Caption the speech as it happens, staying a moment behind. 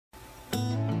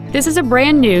This is a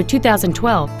brand new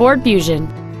 2012 Ford Fusion.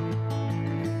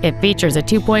 It features a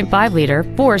 2.5-liter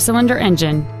four-cylinder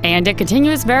engine and a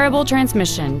continuous variable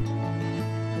transmission.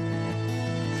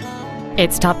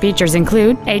 Its top features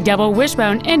include a double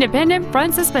wishbone independent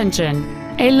front suspension,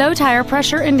 a low tire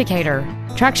pressure indicator,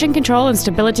 traction control and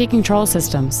stability control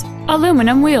systems,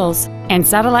 aluminum wheels, and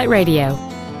satellite radio.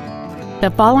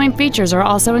 The following features are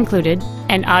also included: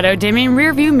 an auto-dimming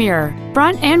rearview mirror,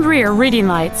 front and rear reading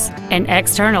lights, an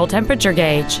external temperature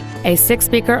gauge, a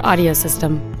 6-speaker audio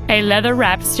system, a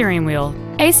leather-wrapped steering wheel,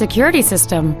 a security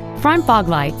system, front fog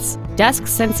lights, dusk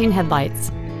sensing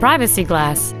headlights, privacy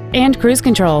glass, and cruise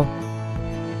control.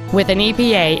 With an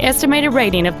EPA estimated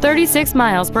rating of 36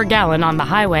 miles per gallon on the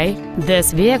highway,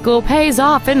 this vehicle pays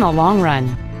off in the long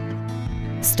run.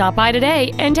 Stop by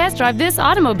today and test drive this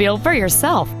automobile for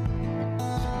yourself.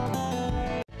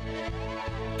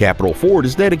 Capital Ford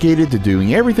is dedicated to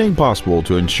doing everything possible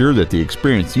to ensure that the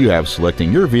experience you have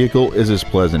selecting your vehicle is as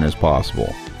pleasant as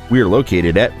possible. We are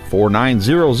located at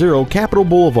 4900 Capital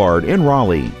Boulevard in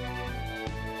Raleigh.